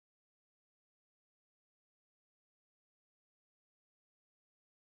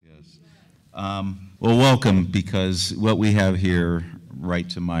Yes. Well, welcome, because what we have here, right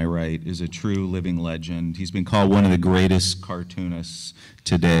to my right, is a true living legend. He's been called one of the greatest cartoonists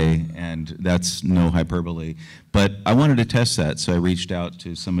today, and that's no hyperbole. But I wanted to test that, so I reached out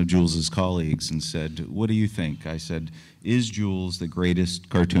to some of Jules's colleagues and said, what do you think? I said, is Jules the greatest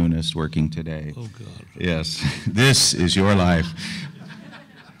cartoonist working today? Oh, God. Yes, this is your life.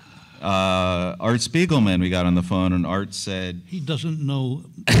 Art Spiegelman, we got on the phone, and Art said... He doesn't know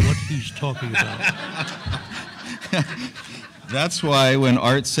what he's talking about. That's why when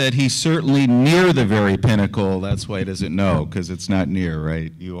Art said he's certainly near the very pinnacle, that's why he doesn't know, because it's not near,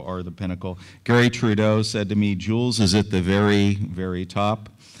 right? You are the pinnacle. Gary Trudeau said to me, Jules is at the very, very top.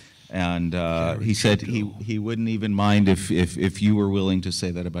 And he said he wouldn't even mind if you were willing to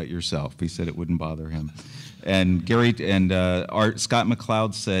say that about yourself. He said it wouldn't bother him. And Scott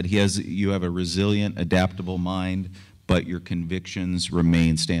McCloud said you have a resilient, adaptable mind, but your convictions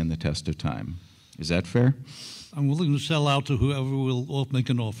stand the test of time. Is that fair? I'm willing to sell out to whoever will make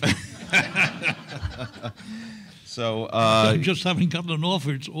an offer. So I just haven't gotten an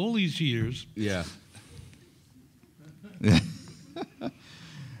offer. It's all these years. Yeah.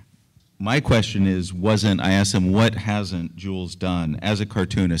 My question is, I asked him, what hasn't Jules done as a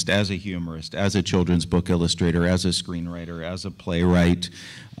cartoonist, as a humorist, as a children's book illustrator, as a screenwriter, as a playwright?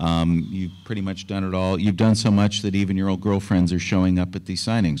 You've pretty much done it all. You've done so much that even your old girlfriends are showing up at these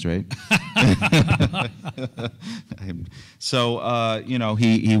signings, right? So, you know,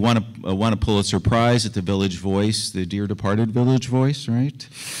 he won a Pulitzer Prize at the Village Voice, the dear departed Village Voice, right?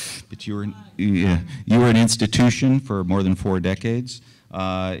 But you were an institution for more than 4 decades.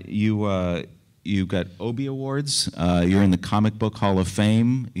 You got Obie Awards. You're in the Comic Book Hall of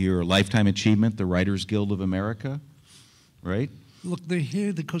Fame. You're a Lifetime Achievement, the Writers Guild of America, right? Look, they're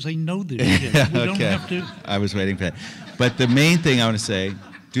here because they know this shit. We don't have to. I was waiting for that. But the main thing I want to say,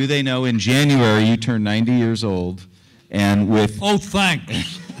 do they know in January you turn 90 years old, and with... Oh,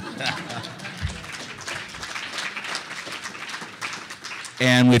 thanks.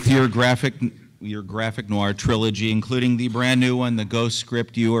 And with your graphic noir trilogy, including the brand new one, The Ghost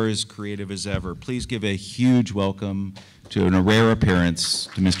Script, you are as creative as ever. Please give a huge welcome to a rare appearance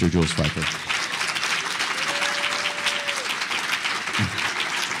to Mr. Jules Feiffer.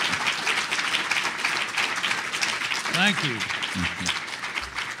 Thank you.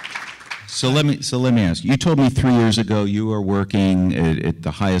 So let me ask you. You told me 3 years ago you were working at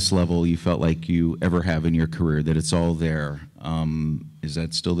the highest level you felt like you ever have in your career. That it's all there. Is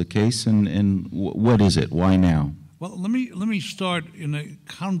that still the case? And what is it? Why now? Well, let me start in a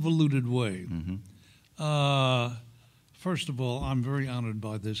convoluted way. Mm-hmm. First of all, I'm very honored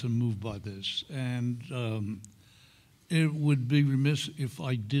by this and moved by this, and it would be remiss if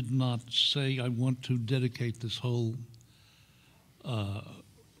I did not say I want to dedicate this whole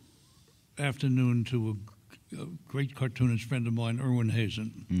afternoon to a great cartoonist friend of mine, Irwin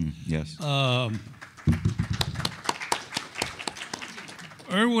Hazen. Yes.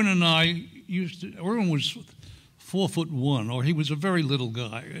 Irwin and I Irwin was 4'1", or he was a very little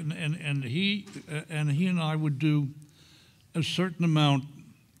guy, and he and I would do a certain amount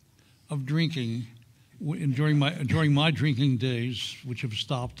of drinking during my drinking days, which have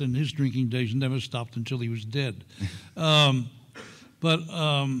stopped, and his drinking days never stopped until he was dead. In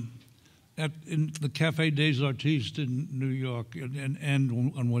the Café des Artistes in New York and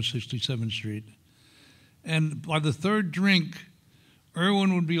on 167th Street. And by the third drink,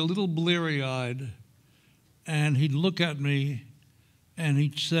 Irwin would be a little bleary-eyed, and he'd look at me and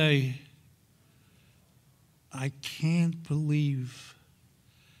he'd say, I can't believe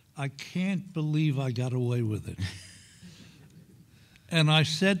I got away with it. And I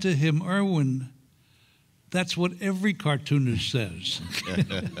said to him, Irwin, that's what every cartoonist says.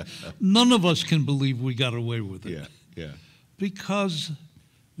 None of us can believe we got away with it. Yeah. Because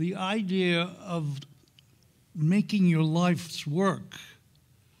the idea of making your life's work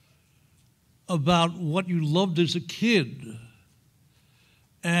about what you loved as a kid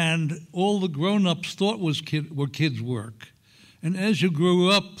and all the grown-ups thought were kids' work. And as you grew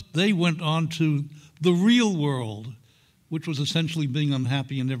up, they went on to the real world, which was essentially being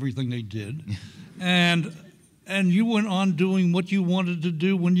unhappy in everything they did. And you went on doing what you wanted to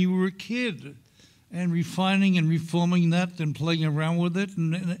do when you were a kid, and refining and reforming that and playing around with it,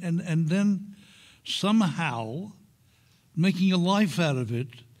 and then somehow making a life out of it.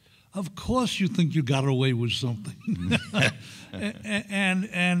 Of course you think you got away with something.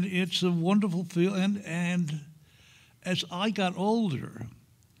 and it's a wonderful feeling. And as I got older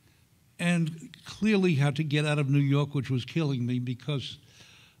and clearly had to get out of New York, which was killing me because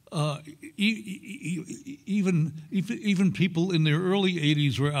Even people in their early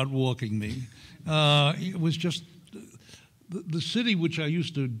 80s were out walking me. It was just the city which I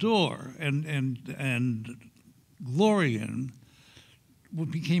used to adore and glory in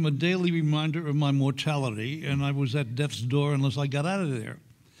became a daily reminder of my mortality, and I was at death's door unless I got out of there.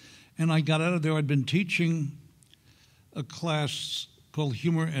 And I got out of there. I'd been teaching a class called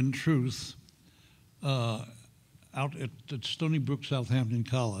Humor and Truth out at Stony Brook Southampton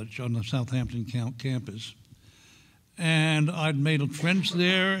College on the Southampton campus. And I'd made friends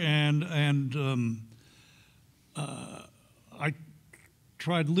there, and I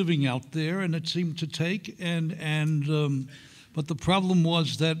tried living out there, and it seemed to take. But the problem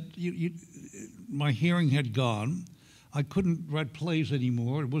was that my hearing had gone. I couldn't write plays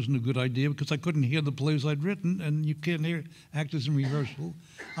anymore. It wasn't a good idea because I couldn't hear the plays I'd written, and you can't hear actors in rehearsal.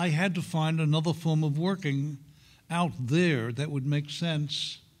 I had to find another form of working out there that would make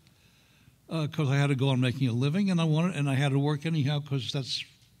sense because I had to go on making a living, and I had to work anyhow because that's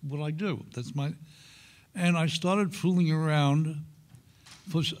what I do. And I started fooling around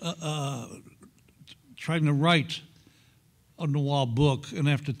for trying to write a noir book, and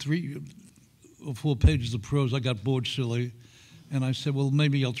after 3 or 4 pages of prose, I got bored silly, and I said, well,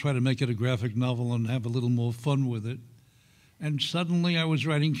 maybe I'll try to make it a graphic novel and have a little more fun with it. And suddenly I was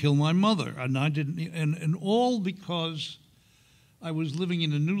writing Kill My Mother, and I didn't, and all because I was living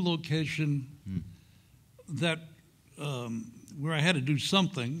in a new location that where I had to do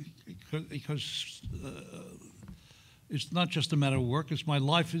something because it's not just a matter of work; it's my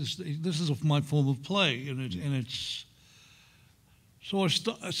life. This is my form of play, and it's.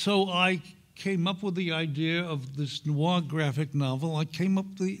 So I came up with the idea of this noir graphic novel. I came up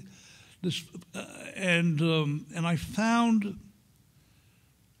with and I found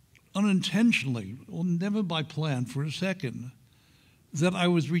unintentionally, well, never by plan for a second, that I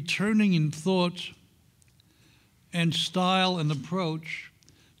was returning in thought and style and approach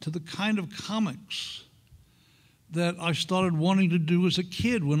to the kind of comics that I started wanting to do as a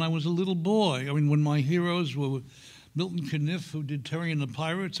kid when I was a little boy. I mean, when my heroes were Milton Caniff, who did Terry and the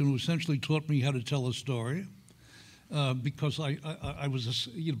Pirates and who essentially taught me how to tell a story. Because I was,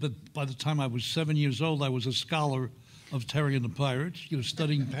 but by the time I was 7 years old, I was a scholar of Terry and the Pirates,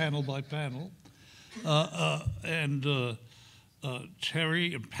 studying panel by panel.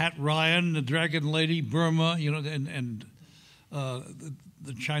 Terry and Pat Ryan, the Dragon Lady, Burma, and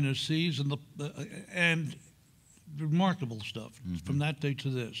the China Seas, and remarkable stuff from that day to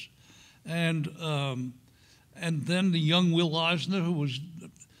this. And then the young Will Eisner, who was,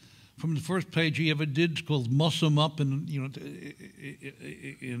 from the first page he ever did, called Muss 'Em Up in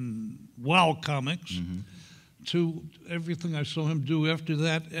Wow Comics, to everything I saw him do after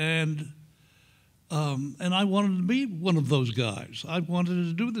that, and I wanted to be one of those guys. I wanted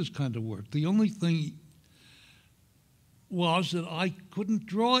to do this kind of work. The only thing was that I couldn't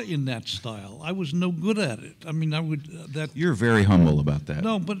draw in that style. I was no good at it. I mean, You're very humble about that.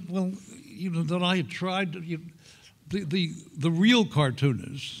 No, but that I had tried. The real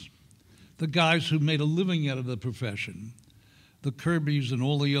cartoonists, the guys who made a living out of the profession, the Kirbys and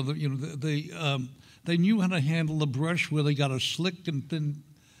all the other, they knew how to handle a brush where they got a slick and thin,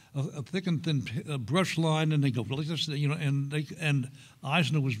 a thick and thin brush line, and they go like this, and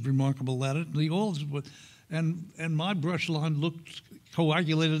Eisner was remarkable at it. And my brush line looked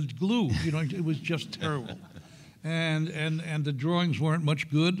coagulated glue. It was just terrible, and the drawings weren't much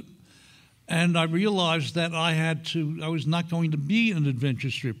good. And I realized that I was not going to be an adventure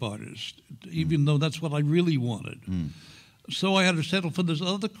strip artist, even though that's what I really wanted. So I had to settle for this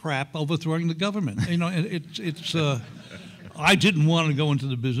other crap, overthrowing the government. I didn't want to go into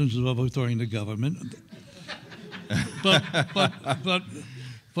the business of overthrowing the government.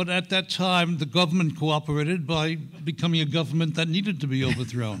 But at that time, the government cooperated by becoming a government that needed to be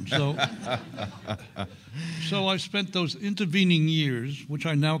overthrown. So I spent those intervening years, which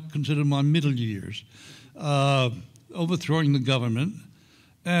I now consider my middle years, overthrowing the government,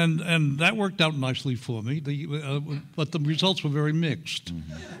 and that worked out nicely for me. But the results were very mixed.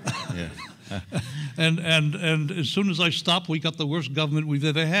 Yeah. And as soon as I stopped, we got the worst government we've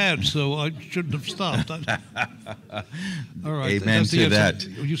ever had, so I shouldn't have stopped. All right. Amen to that.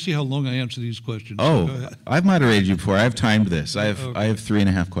 You see how long I answer these questions. Oh, I've moderated you before. I've timed this. I have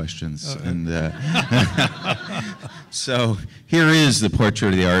 3.5 questions. And so here is the portrait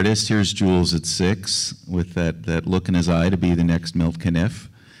of the artist. Here's Jules at 6 with that look in his eye to be the next Milt Caniff.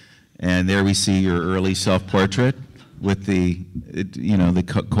 And there we see your early self-portrait with the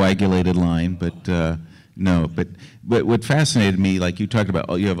coagulated line, but No, but what fascinated me, like you talked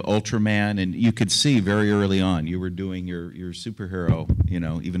about, you have Ultraman, and you could see very early on you were doing your superhero,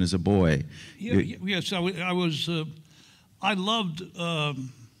 even as a boy. Yes, I was. I loved,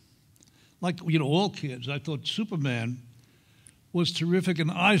 like all kids. I thought Superman was terrific,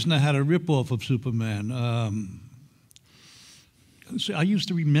 and Eisner had a ripoff of Superman. So I used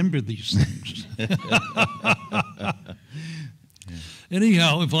to remember these things.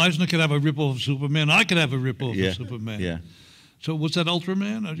 Anyhow, if Eisner could have a ripoff of Superman, I could have a ripoff of Superman. Yeah. So was that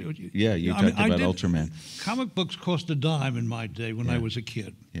Ultraman? Yeah, you talked about Ultraman. Comic books cost a dime in my day when I was a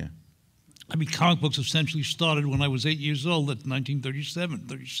kid. Yeah. I mean, comic books essentially started when I was 8 years old, at 1937,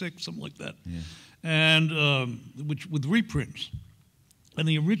 36, something like that. Yeah. And with reprints. And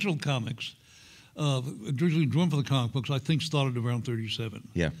the original comics, originally drawn for the comic books, I think started around 37.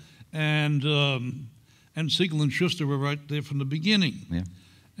 Yeah. And Siegel and Schuster were right there from the beginning. Yeah.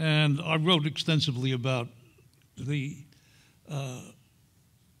 And I wrote extensively about the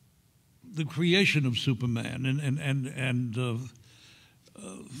creation of Superman. And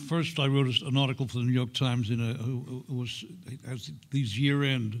first I wrote an article for the New York Times has these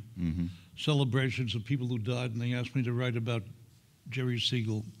year-end celebrations of people who died, and they asked me to write about Jerry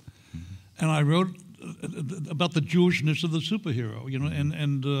Siegel. And I wrote about the Jewishness of the superhero,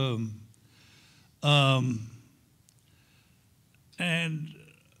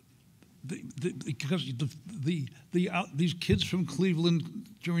 because these kids from Cleveland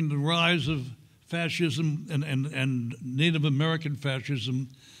during the rise of fascism and Native American fascism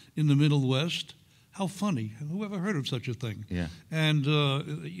in the Middle West, how funny! Who ever heard of such a thing? Yeah. And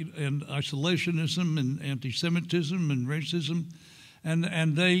isolationism and anti-Semitism and racism,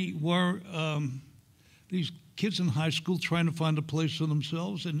 and they were these kids in high school trying to find a place for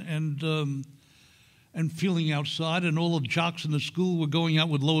themselves and feeling outside, and all the jocks in the school were going out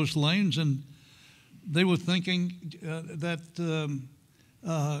with Lois Lanes, and they were thinking that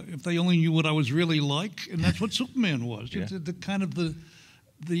if they only knew what I was really like, and that's what Superman was. Yeah. The kind of the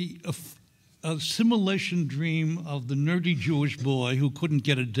assimilation dream of the nerdy Jewish boy who couldn't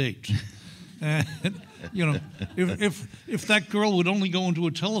get a date. And, if that girl would only go into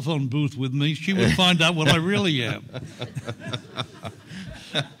a telephone booth with me, she would find out what I really am.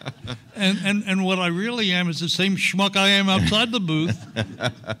 And what I really am is the same schmuck I am outside the booth,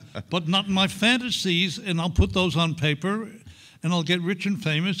 but not in my fantasies, and I'll put those on paper, and I'll get rich and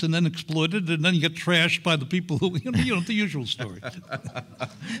famous, and then exploited, and then get trashed by the people who, the usual story.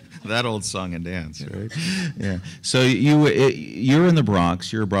 That old song and dance, right? Yeah. So you're in the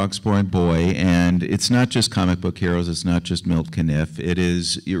Bronx. You're a Bronx-born boy, and it's not just comic book heroes. It's not just Milt Caniff. It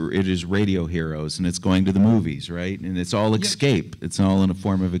is radio heroes, and it's going to the movies, right? And it's all escape. It's all in a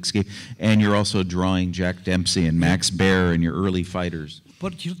form of escape. And you're also drawing Jack Dempsey and Max Baer and your early fighters.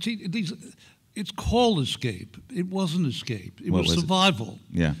 But you see, it's called escape. It wasn't escape. It was survival.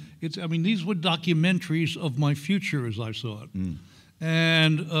 Yeah. These were documentaries of my future as I saw it. Mm.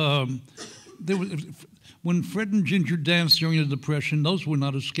 And when Fred and Ginger danced during the Depression, those were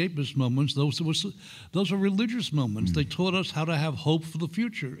not escapist moments. Those were religious moments. Mm. They taught us how to have hope for the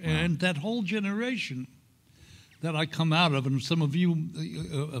future. Wow. And that whole generation that I come out of, and some of you,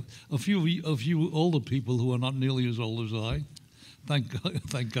 a few of you older people who are not nearly as old as I, thank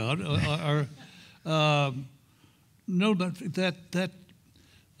God, know that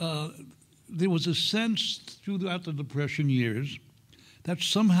there was a sense throughout the Depression years that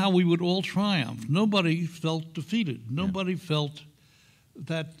somehow we would all triumph. Nobody felt defeated. Nobody felt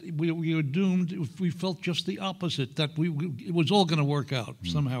that we were doomed. We felt just the opposite, that it was all going to work out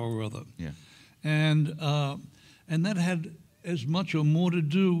somehow or other. Yeah. And that had as much or more to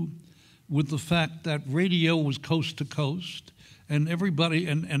do with the fact that radio was coast to coast, and everybody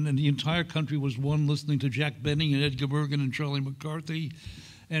and the entire country was one listening to Jack Benny and Edgar Bergen and Charlie McCarthy,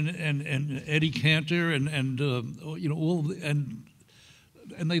 and Eddie Cantor and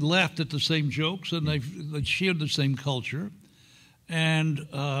they laughed at the same jokes, and they shared the same culture, and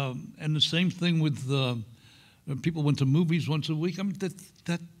the same thing with people went to movies once a week.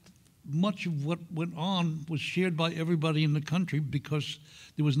 That much of what went on was shared by everybody in the country because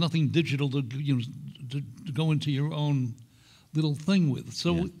there was nothing digital to go into your own little thing with.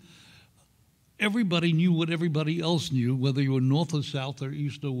 So everybody knew what everybody else knew, whether you were north or south or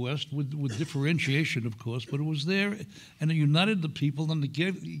east or west, with differentiation, of course. But it was there, and it united the people, and it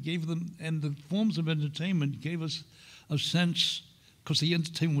gave them, and the forms of entertainment gave us a sense, because the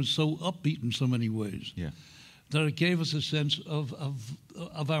entertainment was so upbeat in so many ways. Yeah. That it gave us a sense of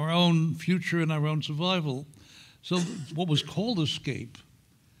our own future and our own survival. So what was called escape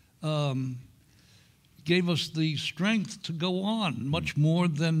gave gave us the strength to go on, much more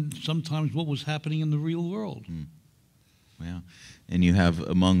than sometimes what was happening in the real world. Wow. And you have,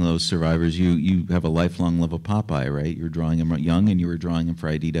 among those survivors, you have a lifelong love of Popeye, right? You're drawing him young, and you were drawing him for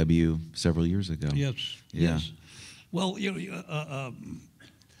IDW several years ago. Yes. Yeah. Yes. Well,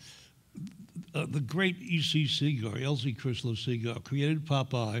 the great E.C. Segar, Elsie Crislow Segar, created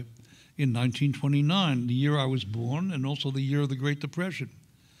Popeye in 1929, the year I was born, and also the year of the Great Depression.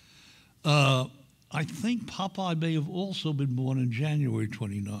 I think Popeye may have also been born in January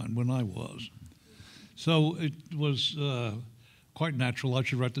 29, when I was. So it was quite natural I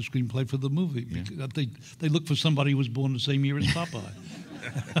should write the screenplay for the movie. Yeah. Because they look for somebody who was born the same year as Popeye.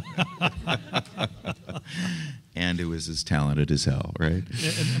 And who was as talented as hell, right?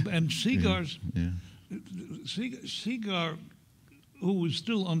 And Segar's... Yeah. Segar, who was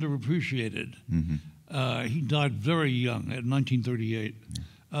still underappreciated, Mm-hmm. he died very young, at 1938.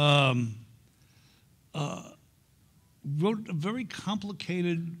 Wrote a very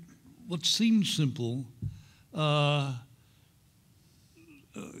complicated, what seemed simple,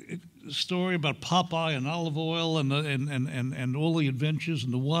 story about Popeye and olive oil and all the adventures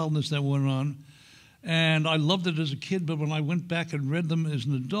and the wildness that went on. And I loved it as a kid, but when I went back and read them as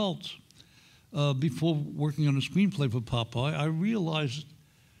an adult, before working on a screenplay for Popeye, I realized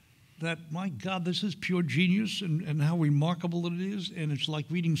that, my God, this is pure genius, and how remarkable it is, and it's like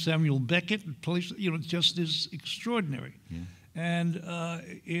reading Samuel Beckett. It just is extraordinary. Yeah. And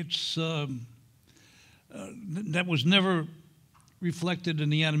that was never reflected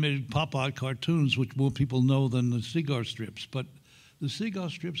in the animated Popeye cartoons, which more people know than the Segar strips. But the Segar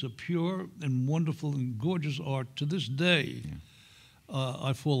strips are pure and wonderful and gorgeous art. To this day,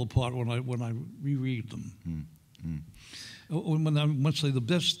 I fall apart when I reread them. When I must say the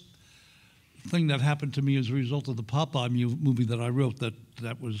best thing that happened to me as a result of the Popeye movie that I wrote,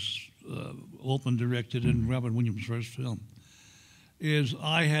 that was Altman directed and Robin Williams' first film, is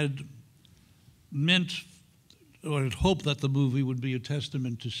I had meant or had hoped that the movie would be a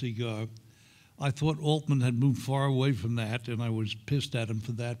testament to Segar. I thought Altman had moved far away from that, and I was pissed at him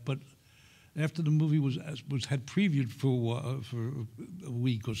for that. But after the movie had previewed for a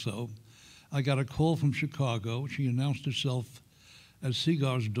week or so, I got a call from Chicago. She announced herself as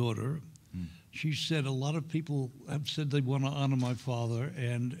Segar's daughter. She said, a lot of people have said they want to honor my father,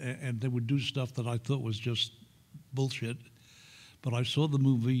 and they would do stuff that I thought was just bullshit. But I saw the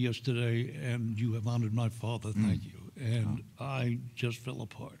movie yesterday, and you have honored my father. Thank you. And I just fell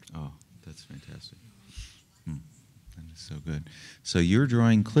apart. Oh, that's fantastic. That is so good. So you're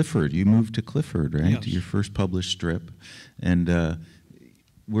drawing Clifford. You moved to Clifford, right? Yes. Your first published strip. And and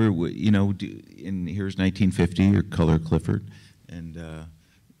here's 1950, your color Clifford. And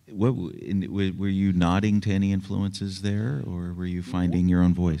were you nodding to any influences there, or were you finding your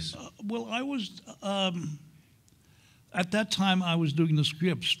own voice? Well, I was... at that time, I was doing the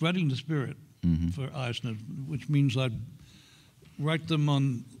scripts, Spreading the Spirit for Eisner, which means I'd write them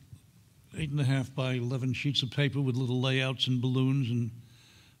on 8.5 by 11 sheets of paper with little layouts and balloons and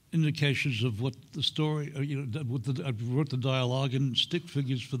indications of what the story, I wrote the dialogue and stick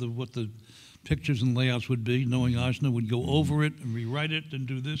figures for what the pictures and layouts would be, knowing Eisner would go over it and rewrite it and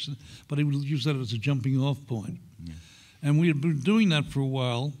do this, but he would use that as a jumping off point. Yeah. And we had been doing that for a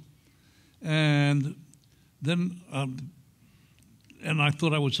while, and then, and I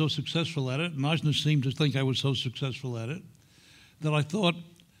thought I was so successful at it, and Eisner seemed to think I was so successful at it, that I thought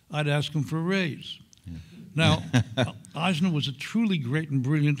I'd ask him for a raise. Yeah. Now, Eisner was a truly great and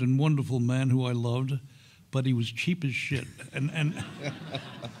brilliant and wonderful man who I loved, but he was cheap as shit.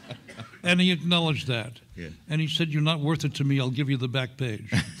 And he acknowledged that. Yeah. And he said, "You're not worth it to me, I'll give you the back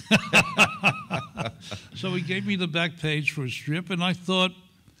page." So he gave me the back page for a strip, and I thought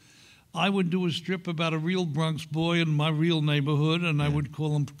I would do a strip about a real Bronx boy in my real neighborhood, and I would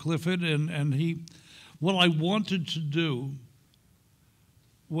call him Clifford. And what I wanted to do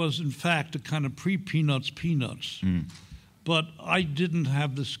was, in fact, a kind of pre-Peanuts Peanuts. But I didn't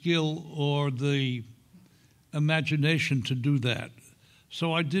have the skill or the imagination to do that.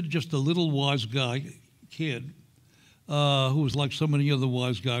 So I did just a little wise guy kid who was like so many other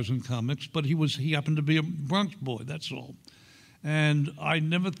wise guys in comics, but he happened to be a Bronx boy, that's all. And I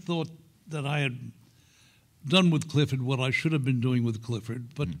never thought that I had done with Clifford what I should have been doing with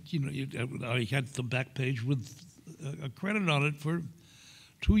Clifford, but I had the back page with a credit on it for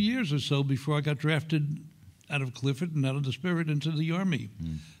 2 years or so before I got drafted out of Clifford and out of the Spirit into the Army,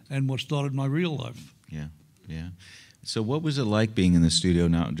 and what started my real life. Yeah, yeah. So what was it like being in the studio,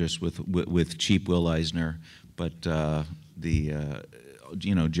 not just with cheap Will Eisner, but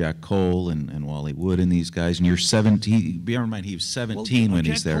Jack Cole and Wally Wood and these guys, and you're 17. Bear in mind, he was 17 when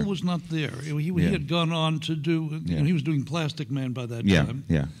he's there. Jack Cole was not there. He had gone on to do, he was doing Plastic Man by that time.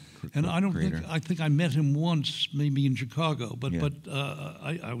 Yeah. And I think I met him once, maybe in Chicago, but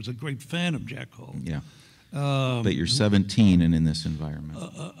I was a great fan of Jack Cole. Yeah. But you're 17 and in this environment.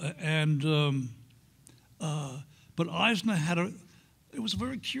 But Eisner it was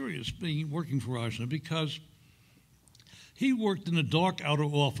very curious working for Eisner, because he worked in a dark outer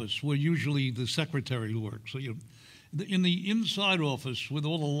office where usually the secretary worked. So in the inside office with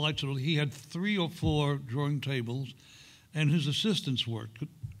all the lights, he had 3 or 4 drawing tables, and his assistants worked,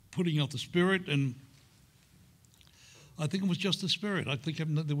 putting out the spirit, and I think it was just the spirit. I think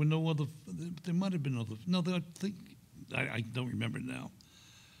there were no other. There might have been other. No, I don't remember now.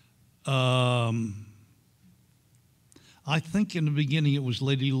 I think in the beginning it was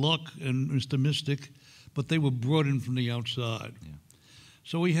Lady Luck and Mr. Mystic, but they were brought in from the outside. Yeah.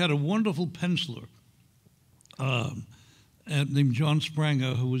 So we had a wonderful penciler named John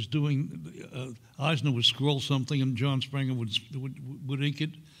Spranger, who was doing. Eisner would scroll something, and John Spranger would ink it,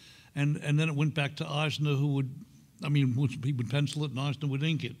 and then it went back to Eisner, he would pencil it, and Eisner would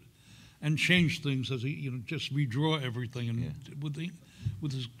ink it, and change things as he, just redraw everything, and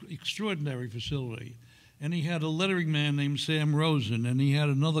with his extraordinary facility. And he had a lettering man named Sam Rosen, and he had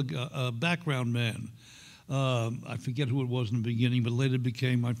another background man. I forget who it was in the beginning, but later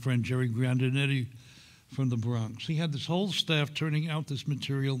became my friend Jerry Grandinetti from the Bronx. He had this whole staff turning out this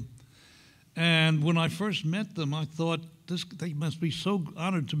material. And when I first met them, I thought, they must be so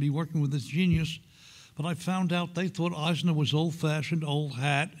honored to be working with this genius. But I found out they thought Eisner was old-fashioned, old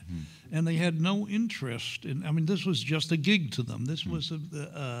hat, and they had no interest in. This was just a gig to them. This was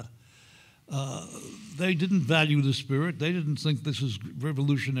they didn't value the spirit. They didn't think this is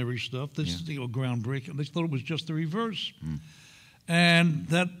revolutionary stuff. This is groundbreaking. They thought it was just the reverse. And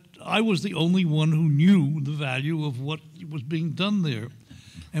that I was the only one who knew the value of what was being done there.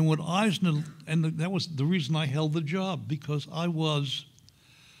 And what Eisner, and that was the reason I held the job, because I was,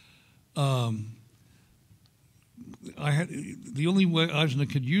 the only way Eisner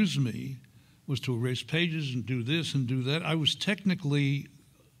could use me was to erase pages and do this and do that. I was technically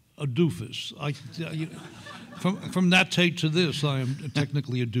a doofus. From that tape to this, I am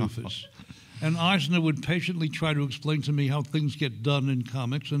technically a doofus. And Eisner would patiently try to explain to me how things get done in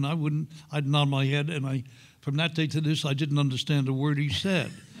comics, and I'd nod my head, and from that day to this, I didn't understand a word he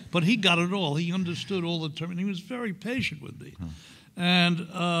said. But he got it all. He understood all the terms, and he was very patient with me. And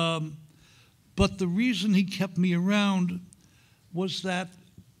but the reason he kept me around was that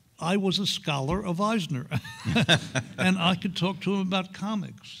I was a scholar of Eisner, and I could talk to him about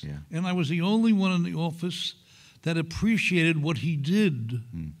comics. Yeah. And I was the only one in the office that appreciated what he did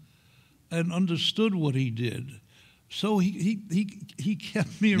and understood what he did. So he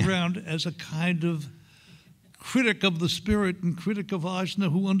kept me around as a kind of critic of the spirit and critic of Eisner,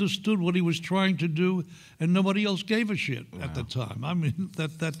 who understood what he was trying to do, and nobody else gave a shit at the time.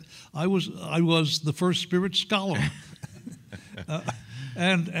 That I was the first spirit scholar.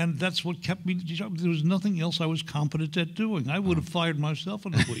 And that's what kept me. There was nothing else I was competent at doing. I would have fired myself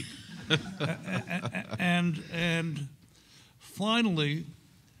in a week. And finally,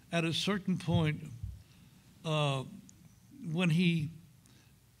 at a certain point, when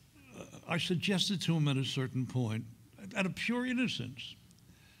I suggested to him at a certain point, out of pure innocence,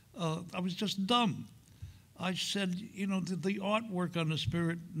 I was just dumb. I said, the artwork on the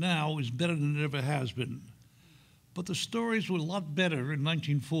spirit now is better than it ever has been. But the stories were a lot better in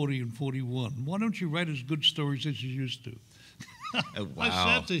 1940 and 41. Why don't you write as good stories as you used to? Wow.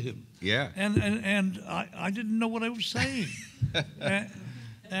 I said to him. Yeah. And I didn't know what I was saying.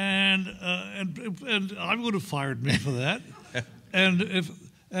 and I would have fired me for that.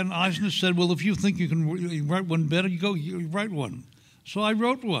 And Eisner said, well, if you think you can write one better, you write one. So I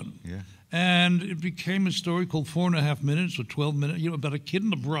wrote one. Yeah. And it became a story called 4.5 Minutes or 12 Minutes, about a kid in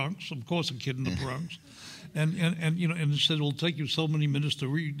the Bronx, of course a kid in the Bronx. And it said, it'll take you so many minutes to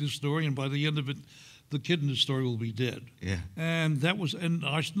read this story, and by the end of it, the kid in the story will be dead. Yeah. And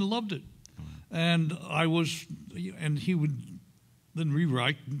Eisner loved it. And he would then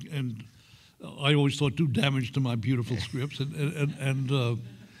rewrite, and I always thought do damage to my beautiful scripts,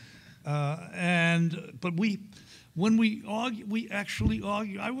 but when we argue, we actually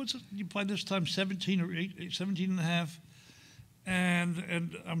argue. I was by this time 17 and a half,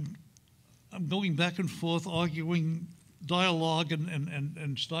 and I'm going back and forth arguing dialogue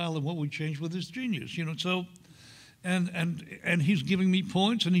and style and what we change with his genius, So, and he's giving me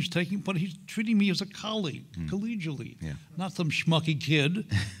points, and but he's treating me as a colleague, collegially, not some schmucky kid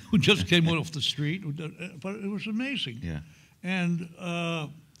who just came off the street. But it was amazing. Yeah.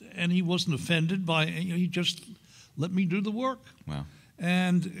 and he wasn't offended by. He just let me do the work. Wow.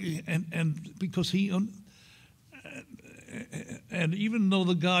 And because and even though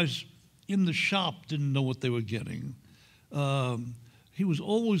the guys in the shop didn't know what they were getting, he was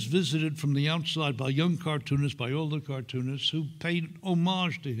always visited from the outside by young cartoonists, by older cartoonists who paid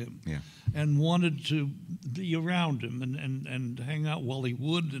homage to him, Yeah. and wanted to be around him and hang out while he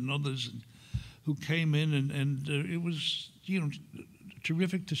would, and others who came in, and it was,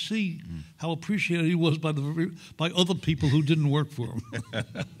 terrific to see how appreciated he was by other people who didn't work for him.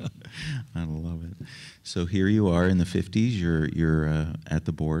 I love it. So here you are in the 50s. You're at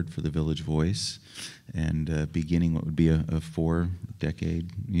the board for the Village Voice, and beginning what would be a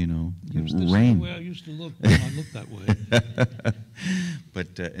 4-decade, reign. This is the way I used to look when I looked that way.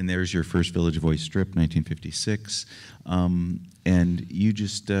 But and there's your first Village Voice strip, 1956. And you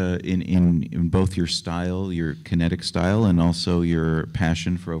just in both your style, your kinetic style, and also your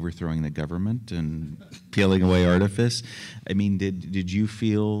passion for overthrowing the government and peeling away artifice. I mean, did you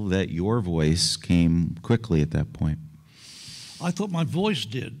feel that your voice came quickly at that point? I thought my voice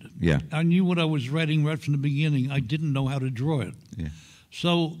did. Yeah. I knew what I was writing right from the beginning. I didn't know how to draw it. Yeah.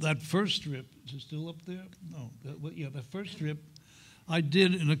 So that first strip, is it still up there? No. That first strip, I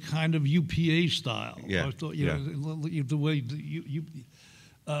did in a kind of UPA style. Yeah. I thought, the way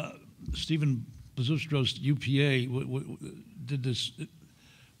Stephen Bazustro's UPA did this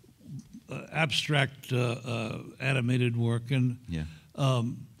abstract animated work, and Yeah.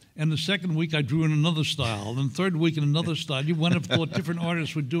 And the second week I drew in another style, and the third week in another style. You wouldn't have thought different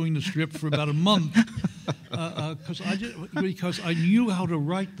artists were doing the strip for about a month, because I knew how to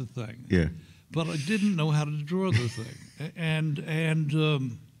write the thing. Yeah. But I didn't know how to draw the thing. And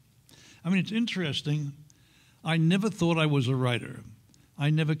I mean, it's interesting. I never thought I was a writer. I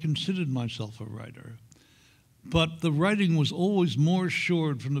never considered myself a writer. But the writing was always more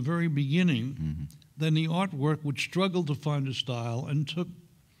assured from the very beginning than the artwork, which struggled to find a style and took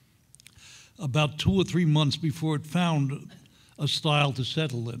about 2 or 3 months before it found a style to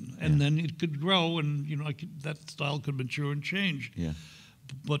settle in. And then it could grow, and that style could mature and change. Yeah.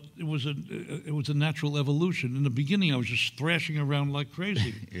 But it was a natural evolution. In the beginning, I was just thrashing around like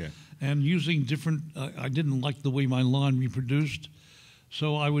crazy, Yeah. and using different. I didn't like the way my line reproduced,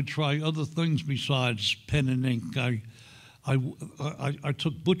 so I would try other things besides pen and ink. I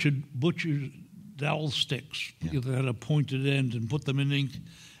took butchered dowel sticks that had a pointed end and put them in ink,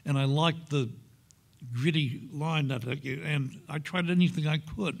 and I liked the gritty line and I tried anything I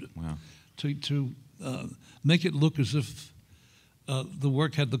could to make it look as if the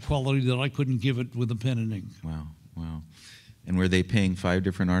work had the quality that I couldn't give it with a pen and ink. Wow. And were they paying 5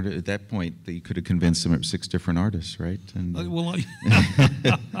 different artists? At that point, you could have convinced them of 6 different artists, right? And,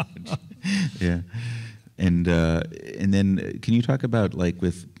 yeah. And then can you talk about, like,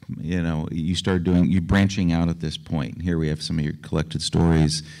 with, you started you branching out at this point. Here we have some of your collected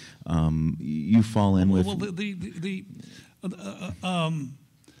stories. You fall in with...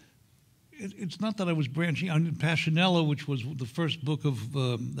 It's not that I was branching. Passionella, which was the first book of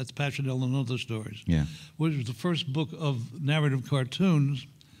that's Passionella and Other Stories, which was the first book of narrative cartoons,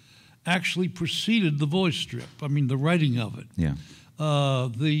 actually preceded the voice strip. I mean, the writing of it. Yeah.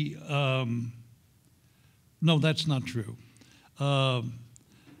 No, that's not true. When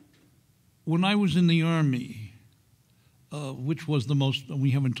I was in the Army, which was the most,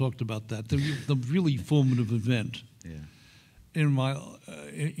 we haven't talked about that, the really formative event. Yeah. In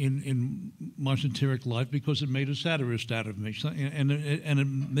my satiric life, because it made a satirist out of me, and it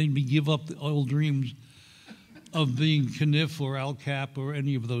made me give up the old dreams of being Kniff or Al Cap or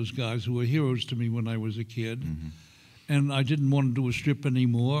any of those guys who were heroes to me when I was a kid. And I didn't want to do a strip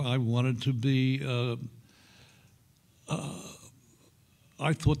anymore. I wanted to be.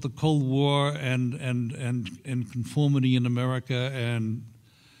 I thought the Cold War and conformity in America and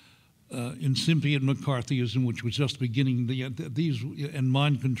incipient McCarthyism, which was just beginning, these and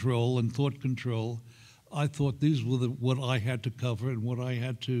mind control and thought control, I thought these were what I had to cover and what I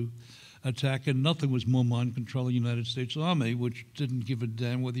had to attack, and nothing was more mind control than the United States Army, which didn't give a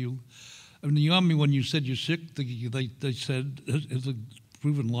damn whether you... I mean, the Army, when you said you're sick, they said, as a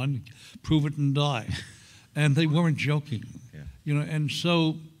proven line, prove it and die. And they weren't joking. And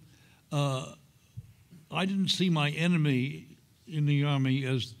so I didn't see my enemy in the Army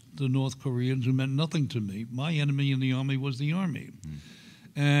as the North Koreans, who meant nothing to me. My enemy in the Army was the Army.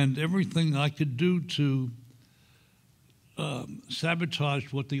 And everything I could do to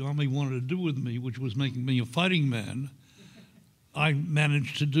sabotage what the Army wanted to do with me, which was making me a fighting man, I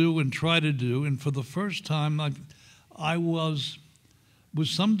managed to do and try to do. And for the first time, I was, with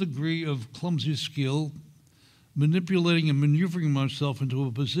some degree of clumsy skill, manipulating and maneuvering myself into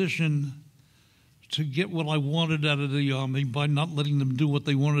a position to get what I wanted out of the Army by not letting them do what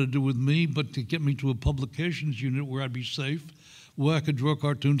they wanted to do with me, but to get me to a publications unit where I'd be safe, where I could draw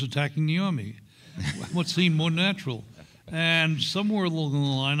cartoons attacking the Army. What seemed more natural. And somewhere along the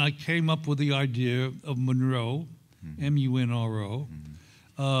line, I came up with the idea of Monroe, M-U-N-R-O.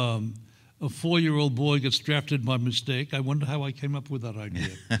 A 4-year-old boy gets drafted by mistake. I wonder how I came up with that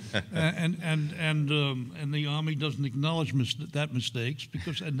idea. And the Army doesn't acknowledge that mistakes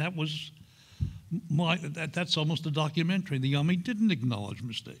and that was that's almost a documentary. The Army didn't acknowledge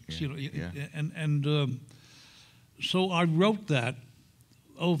mistakes, so I wrote that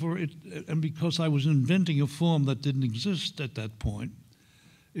over it, and because I was inventing a form that didn't exist at that point,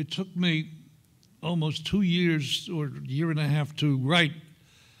 it took me almost 2 years or a year and a half to write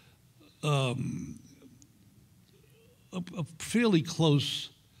a fairly close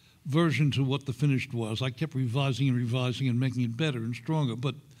version to what the finished was. I kept revising and revising and making it better and stronger,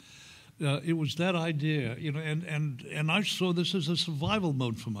 but it was that idea, and I saw this as a survival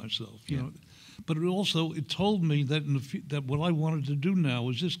mode for myself, know. But it told me that that what I wanted to do now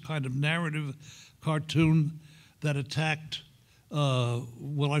was this kind of narrative cartoon that attacked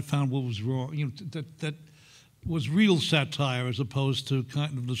what I found what was wrong, that was real satire as opposed to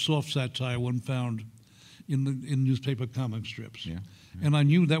kind of the soft satire one found in newspaper comic strips. Yeah. And I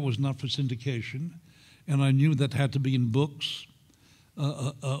knew that was not for syndication, and I knew that had to be in books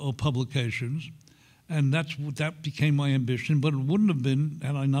or publications, and that became my ambition. But it wouldn't have been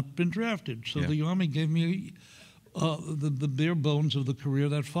had I not been drafted. So the Army gave me the bare bones of the career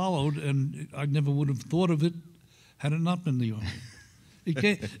that followed, and I never would have thought of it had it not been the Army.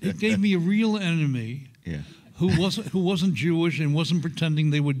 It gave me a real enemy. Yeah. Who wasn't Jewish and wasn't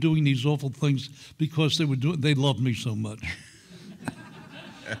pretending they were doing these awful things because they loved me so much.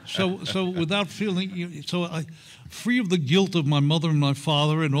 So without feeling, free of the guilt of my mother and my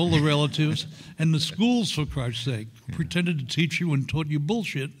father and all the relatives and the schools, for Christ's sake, pretended to teach you and taught you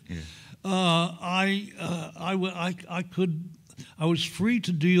bullshit. Yeah. I was free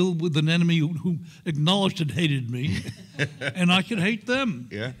to deal with an enemy who acknowledged and hated me, and I could hate them.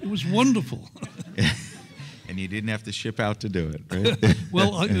 Yeah. It was wonderful. And you didn't have to ship out to do it, right?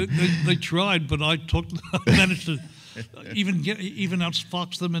 Well, they tried, but I managed to even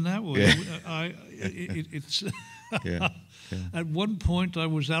outfox them in that way. Yeah. At one point, I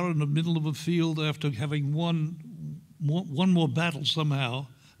was out in the middle of a field after having won one more battle somehow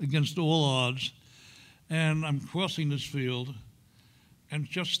against all odds, and I'm crossing this field, and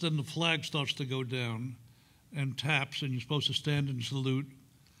just then the flag starts to go down and taps, and you're supposed to stand and salute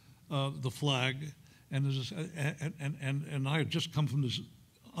the flag. And I had just come from this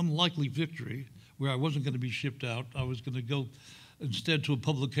unlikely victory where I wasn't going to be shipped out. I was going to go instead to a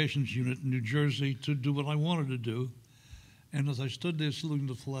publications unit in New Jersey to do what I wanted to do. And as I stood there saluting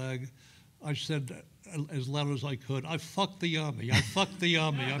the flag, I said as loud as I could, "I fucked the Army. I fucked the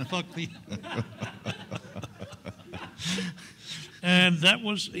Army. I fucked the." And that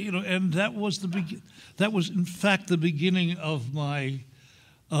was, that was in fact the beginning of my.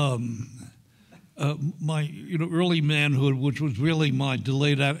 My early manhood, which was really my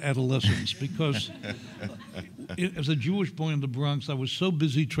delayed adolescence, because as a Jewish boy in the Bronx, I was so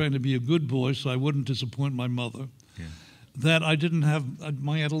busy trying to be a good boy so I wouldn't disappoint my mother, that I didn't have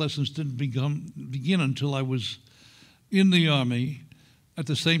my adolescence didn't begin until I was in the Army. At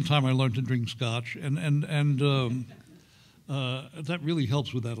the same time, I learned to drink scotch, and that really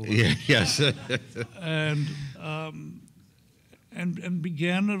helps with adolescence. Yeah, yes. And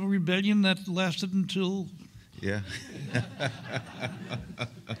began a rebellion that lasted until... Yeah.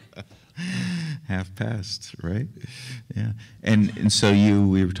 Half past, right? Yeah. And so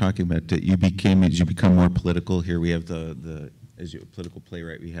we were talking about that as you become more political. Here we have as a political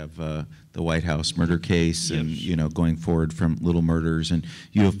playwright, we have the White House murder case, and going forward from Little Murders, and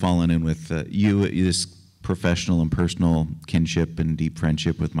you have fallen in with this professional and personal kinship and deep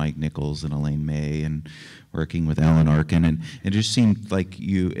friendship with Mike Nichols and Elaine May, and working with Alan Arkin, and it just seemed like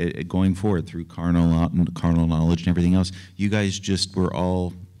you, going forward through carnal knowledge and everything else, you guys just were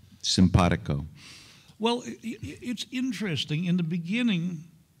all simpatico. Well, it's interesting. In the beginning,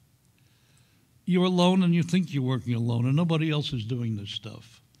 you're alone and you think you're working alone, and nobody else is doing this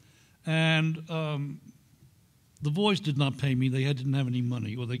stuff. And the Voice did not pay me. They didn't have any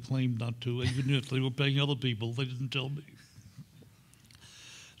money, or they claimed not to. Even if they were paying other people, they didn't tell me.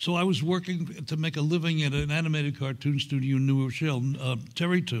 So I was working to make a living at an animated cartoon studio in New Rochelle,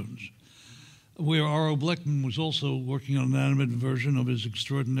 Terry Toons, where R.O. Bleckman was also working on an animated version of his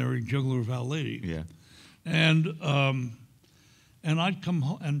extraordinary Juggler of Our Lady. Yeah. And I'd come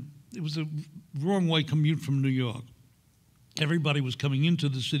home, and it was a wrong way commute from New York. Everybody was coming into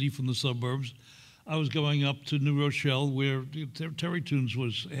the city from the suburbs. I was going up to New Rochelle, where Terry Toons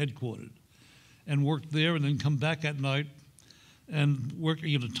was headquartered, and worked there, and then come back at night and work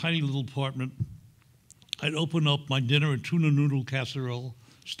in a tiny little apartment. I'd open up my dinner, a tuna noodle casserole,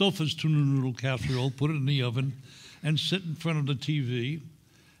 Stouffer's tuna noodle casserole, put it in the oven, and sit in front of the TV.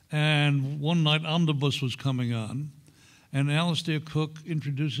 And one night, Omnibus was coming on, and Alistair Cook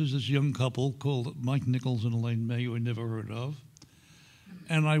introduces this young couple called Mike Nichols and Elaine May, who I never heard of.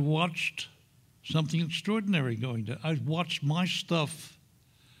 And I watched something extraordinary going down. I watched my stuff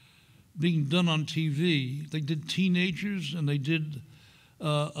being done on TV. They did teenagers, and they did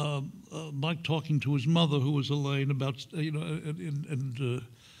Mike talking to his mother, who was Elaine, about, and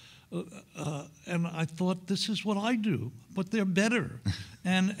I thought, this is what I do, but they're better.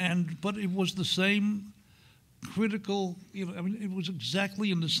 But it was the same critical, it was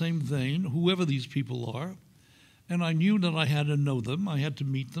exactly in the same vein, whoever these people are. And I knew that I had to know them, I had to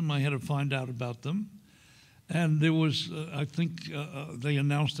meet them, I had to find out about them. And there was, I think they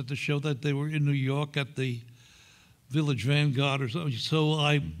announced at the show that they were in New York at the Village Vanguard or something. So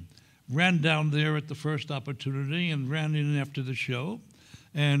I ran down there at the first opportunity and ran in after the show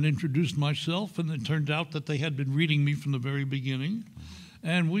and introduced myself, and it turned out that they had been reading me from the very beginning.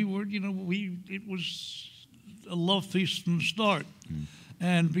 And we were, it was a love feast from the start.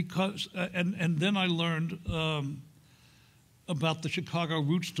 And because, and then I learned about the Chicago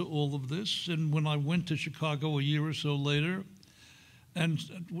roots to all of this. And when I went to Chicago a year or so later, and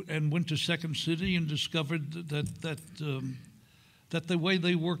went to Second City and discovered that the way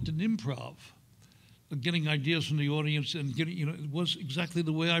they worked in improv, getting ideas from the audience and getting, it was exactly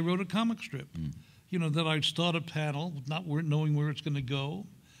the way I wrote a comic strip. That I'd start a panel, not knowing where it's going to go.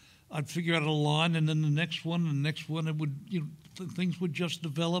 I'd figure out a line, and then the next one, and the next one, it would, things would just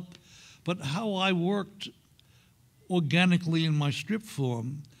develop. But how I worked organically in my strip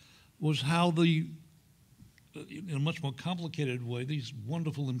form was how in a much more complicated way, these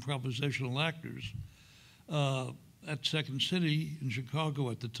wonderful improvisational actors at Second City in Chicago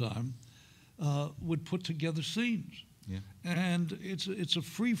at the time would put together scenes. Yeah. And it's a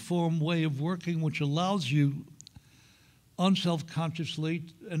free-form way of working, which allows you unself-consciously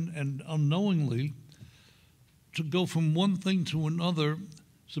and unknowingly to go from one thing to another,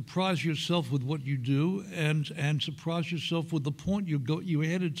 surprise yourself with what you do, and surprise yourself with the point you're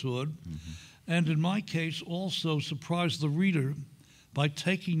headed toward. And in my case, also surprise the reader by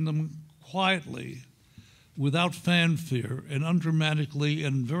taking them quietly, without fanfare, and undramatically,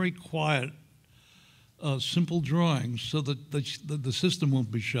 and very quiet, simple drawings, so that the system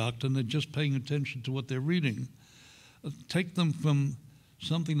won't be shocked, and they're just paying attention to what they're reading. Take them from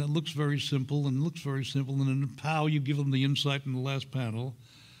something that looks very simple, and then pow, you give them the insight in the last panel,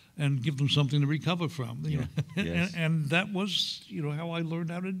 and give them something to recover from. Yes. And that was, how I learned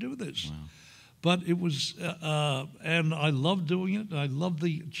how to do this. Wow. But it was, and I loved doing it. I loved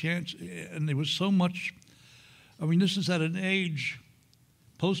the chance, and there was so much. This is at an age,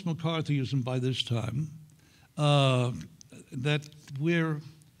 post-McCarthyism by this time, that we're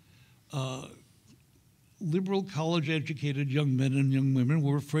liberal, college-educated young men and young women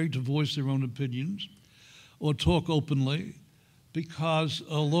were afraid to voice their own opinions or talk openly, because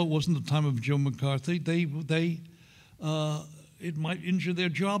although it wasn't the time of Joe McCarthy, it might injure their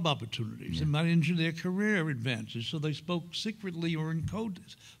job opportunities. Yeah. It might injure their career advances. So they spoke secretly or in code.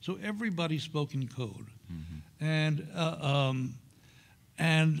 So everybody spoke in code. And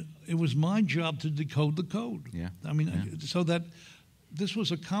it was my job to decode the code. Yeah. So that this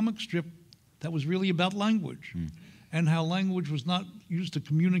was a comic strip that was really about language, and how language was not used to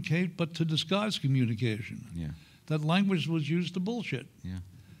communicate, but to disguise communication. Yeah. That language was used to bullshit. Yeah.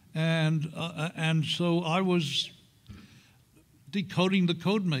 And so I was decoding the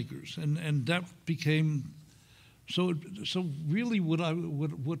code makers, and that became so really what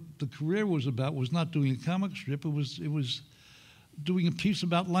the career was about was not doing a comic strip. It was doing a piece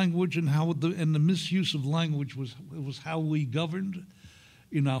about language and how the misuse of language was how we governed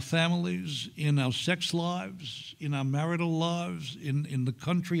in our families, in our sex lives, in our marital lives, in the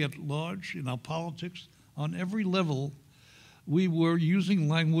country at large, in our politics. On every level, we were using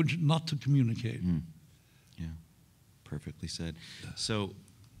language not to communicate. Yeah, perfectly said. So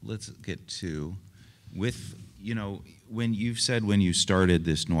let's get to, when you've said when you started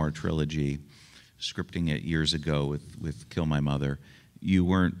this noir trilogy, scripting it years ago with Kill My Mother,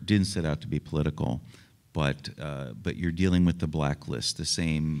 you didn't set out to be political, but you're dealing with the blacklist, the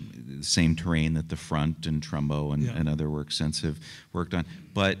same terrain that the Front and Trumbo and other works since have worked on.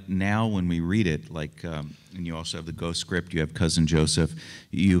 But now when we read it, like, and you also have the Ghost script, you have Cousin Joseph,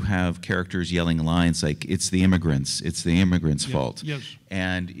 you have characters yelling lines like, it's the immigrants' fault. Yes.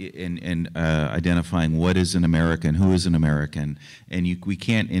 And identifying what is an American, who is an American. And we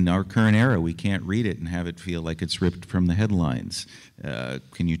can't, in our current era, we can't read it and have it feel like it's ripped from the headlines.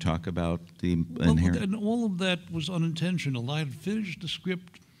 Can you talk about the inherent? And all of that was unintentional. I had finished the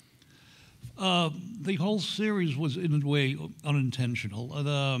script. The whole series was, in a way, unintentional.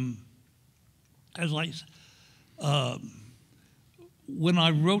 When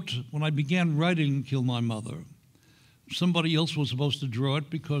I began writing Kill My Mother, somebody else was supposed to draw it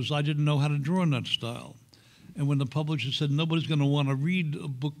because I didn't know how to draw in that style. And when the publisher said, nobody's going to want to read a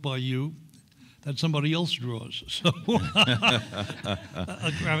book by you that somebody else draws.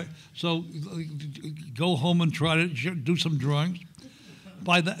 So go home and try to do some drawings.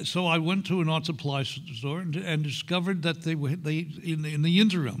 So I went to an art supply store and discovered that they in the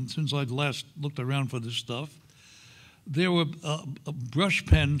interim, since I'd last looked around for this stuff, there were brush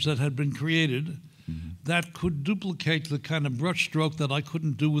pens that had been created that could duplicate the kind of brush stroke that I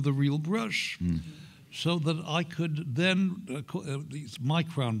couldn't do with a real brush. So that I could then these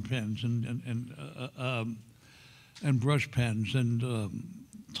micron pens and brush pens and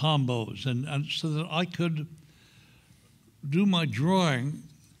Tombos, and so that I could do my drawing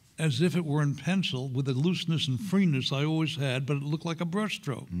as if it were in pencil with the looseness and freeness I always had, but it looked like a brush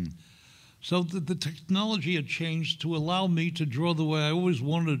stroke. So the technology had changed to allow me to draw the way I always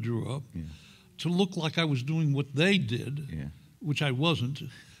wanted to draw, to look like I was doing what they did, which I wasn't,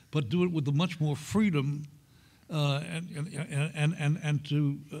 but do it with a much more freedom and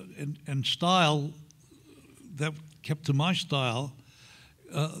style that kept to my style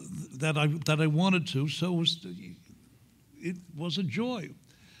that I wanted to. So it was a joy,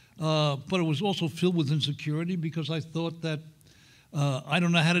 but it was also filled with insecurity because I thought that I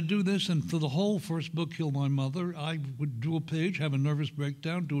don't know how to do this, and for the whole first book, Kill My Mother, I would do a page, have a nervous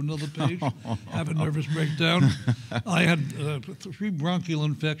breakdown, do another page, have a nervous breakdown. I had 3 bronchial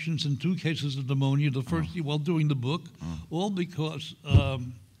infections and 2 cases of pneumonia the first year while doing the book, all because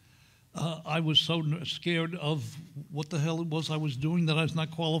I was so scared of what the hell it was I was doing that I was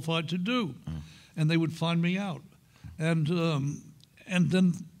not qualified to do, and they would find me out, and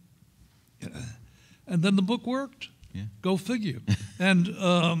then the book worked. Go figure. And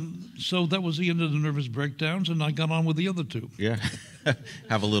so that was the end of the nervous breakdowns, and I got on with the other 2.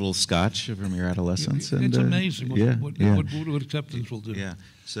 Have a little scotch from your adolescence. It's amazing what acceptance will do.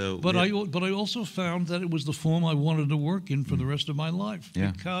 So, but I also found that it was the form I wanted to work in for the rest of my life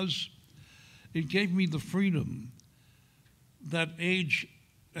because it gave me the freedom that age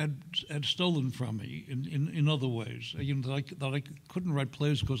had stolen from me in other ways. That I couldn't write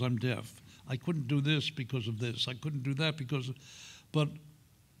plays because I'm deaf. I couldn't do this because of this. I couldn't do that because of... But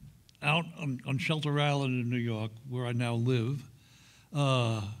out on Shelter Island in New York, where I now live,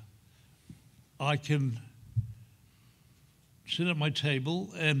 I can sit at my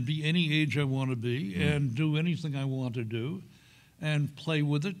table and be any age I want to be and do anything I want to do and play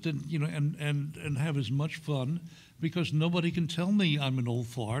with it and have as much fun because nobody can tell me I'm an old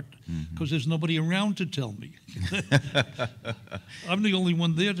fart because there's nobody around to tell me. I'm the only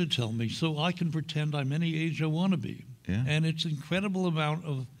one there to tell me, so I can pretend I'm any age I want to be. And it's an incredible amount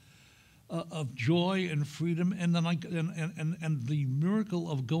of joy and freedom, and then and the miracle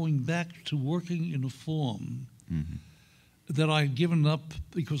of going back to working in a form that I had given up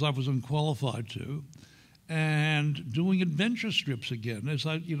because I was unqualified to, and doing adventure strips again, as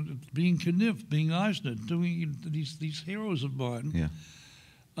being Kniff, being Eisner, doing these heroes of mine,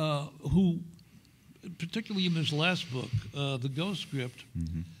 who, particularly in this last book, the Ghost script,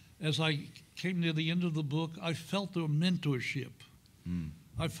 as I came near the end of the book, I felt their mentorship.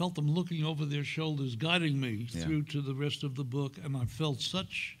 I felt them looking over their shoulders, guiding me through to the rest of the book, and I felt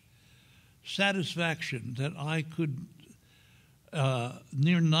such satisfaction that I could,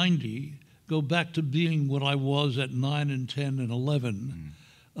 near 90, go back to being what I was at 9 and 10 and 11,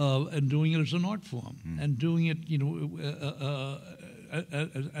 and doing it as an art form, and doing it,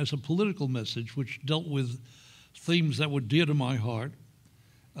 as a political message, which dealt with themes that were dear to my heart.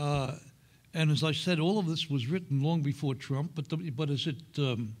 And as I said, all of this was written long before Trump, but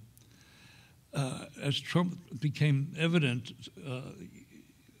as Trump became evident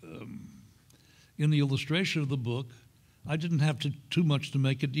in the illustration of the book, I didn't have too much to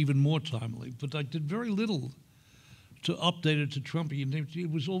make it even more timely, but I did very little to update it to Trumpian. It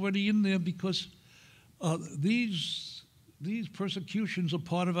was already in there because these these persecutions are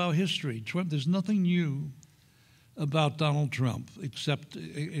part of our history. There's nothing new about Donald Trump, except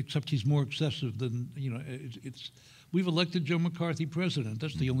he's more excessive than, we've elected Joe McCarthy president.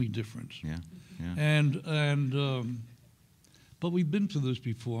 That's the only difference. Yeah, yeah. But we've been through this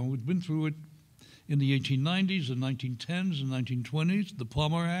before. We've been through it in the 1890s, the 1910s, the 1920s, the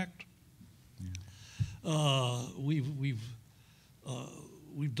Palmer Act. Yeah.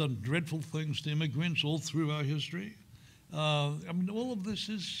 We've done dreadful things to immigrants all through our history. I mean, all of this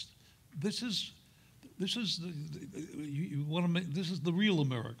is the real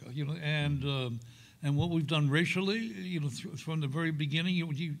America, and what we've done racially, from the very beginning.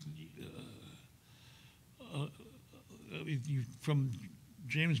 From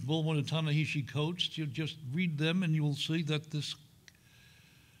James Baldwin and Ta-Nehisi Coates, you just read them, and you will see that this,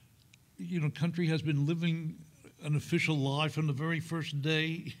 country has been living an official lie from the very first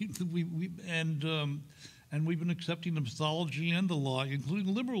day, and we've been accepting the mythology and the lie,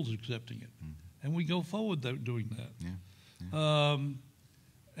 including liberals accepting it. And we go forward doing that. Yeah.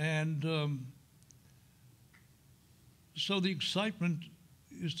 Yeah. So the excitement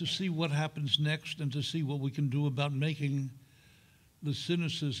is to see what happens next and to see what we can do about making the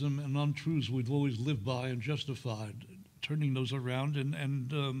cynicism and untruths we've always lived by and justified, turning those around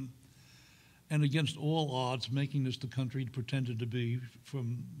and against all odds, making this the country it pretended to be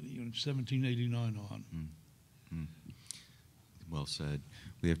from 1789 on. Well said.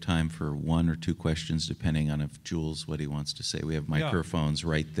 We have time for one or two questions, depending on if Jules, what he wants to say. We have microphones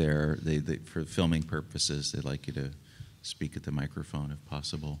right there. They, for filming purposes, they'd like you to speak at the microphone if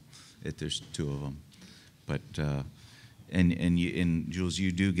possible. There's two of them. But, and Jules,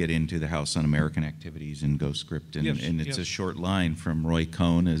 you do get into the House Un-American Activities and Go Script, and, yes, and it's yes. a short line from Roy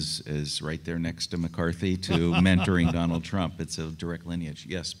Cohn is right there next to McCarthy to mentoring Donald Trump. It's a direct lineage.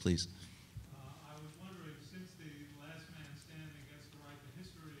 Yes, please. I was wondering, since the last man standing gets to write the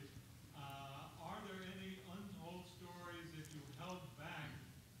history, are there any untold stories that you held back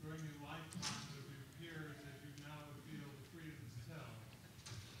during the lifetimes of your peers that you now would feel the freedom to tell?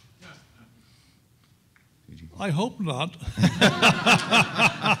 I hope not.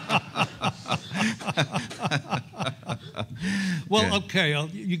 Well, okay,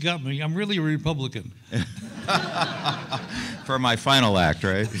 you got me. I'm really a Republican. For my final act,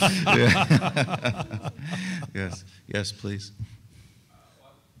 right? Yes. Yes, please.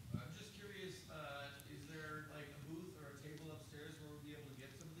 Well, I'm just curious, is there like a booth or a table upstairs where we'll be able to get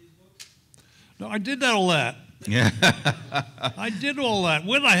some of these books? No, I did all that. Yeah. I did all that.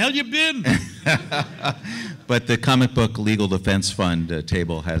 Where the hell you been? But the Comic Book Legal Defense Fund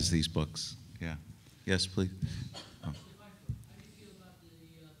table has these books. Yeah. Yes, please.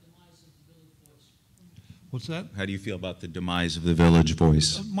 What's that? How do you feel about the demise of the Village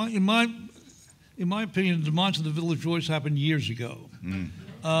Voice? In my opinion, the demise of the Village Voice happened years ago.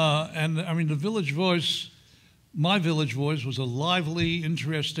 And I mean, the Village Voice, my Village Voice, was a lively,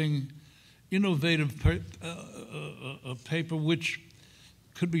 interesting, innovative paper which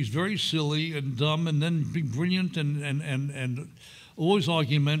could be very silly and dumb and then be brilliant and always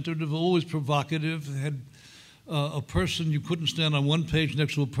argumentative, always provocative. It had a person you couldn't stand on one page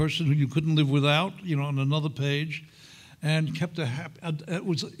next to a person who you couldn't live without, on another page, and kept the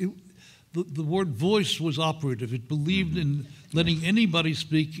word voice was operative. It believed in letting anybody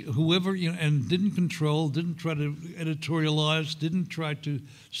speak, whoever, and didn't control, didn't try to editorialize, didn't try to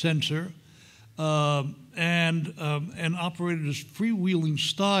censor, and operated as freewheeling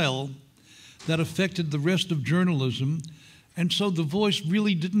style that affected the rest of journalism. And so the voice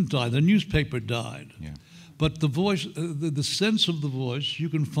really didn't die. The newspaper died. Yeah. But the voice, the sense of the voice, you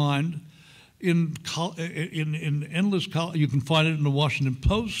can find in endless. You can find it in the Washington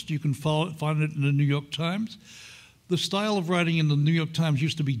Post. You can find it in the New York Times. The style of writing in the New York Times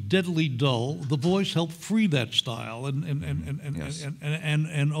used to be deadly dull. The voice helped free that style and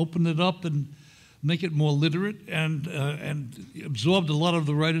open it up and make it more literate and absorbed a lot of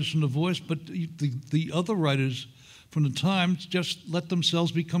the writers from the voice. But the other writers from the Times just let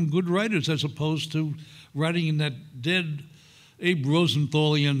themselves become good writers, as opposed to writing in that dead Abe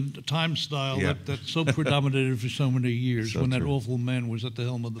Rosenthalian time style that so predominated for so many years when that awful man was at the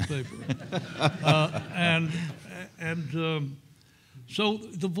helm of the paper. So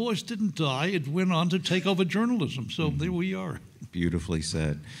the voice didn't die. It went on to take over journalism. So there we are. Beautifully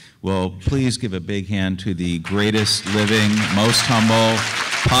said. Well, please give a big hand to the greatest living, most humble,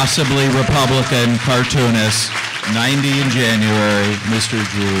 possibly Republican cartoonist, 90 in January, Mr.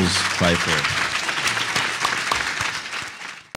 Jules Feiffer.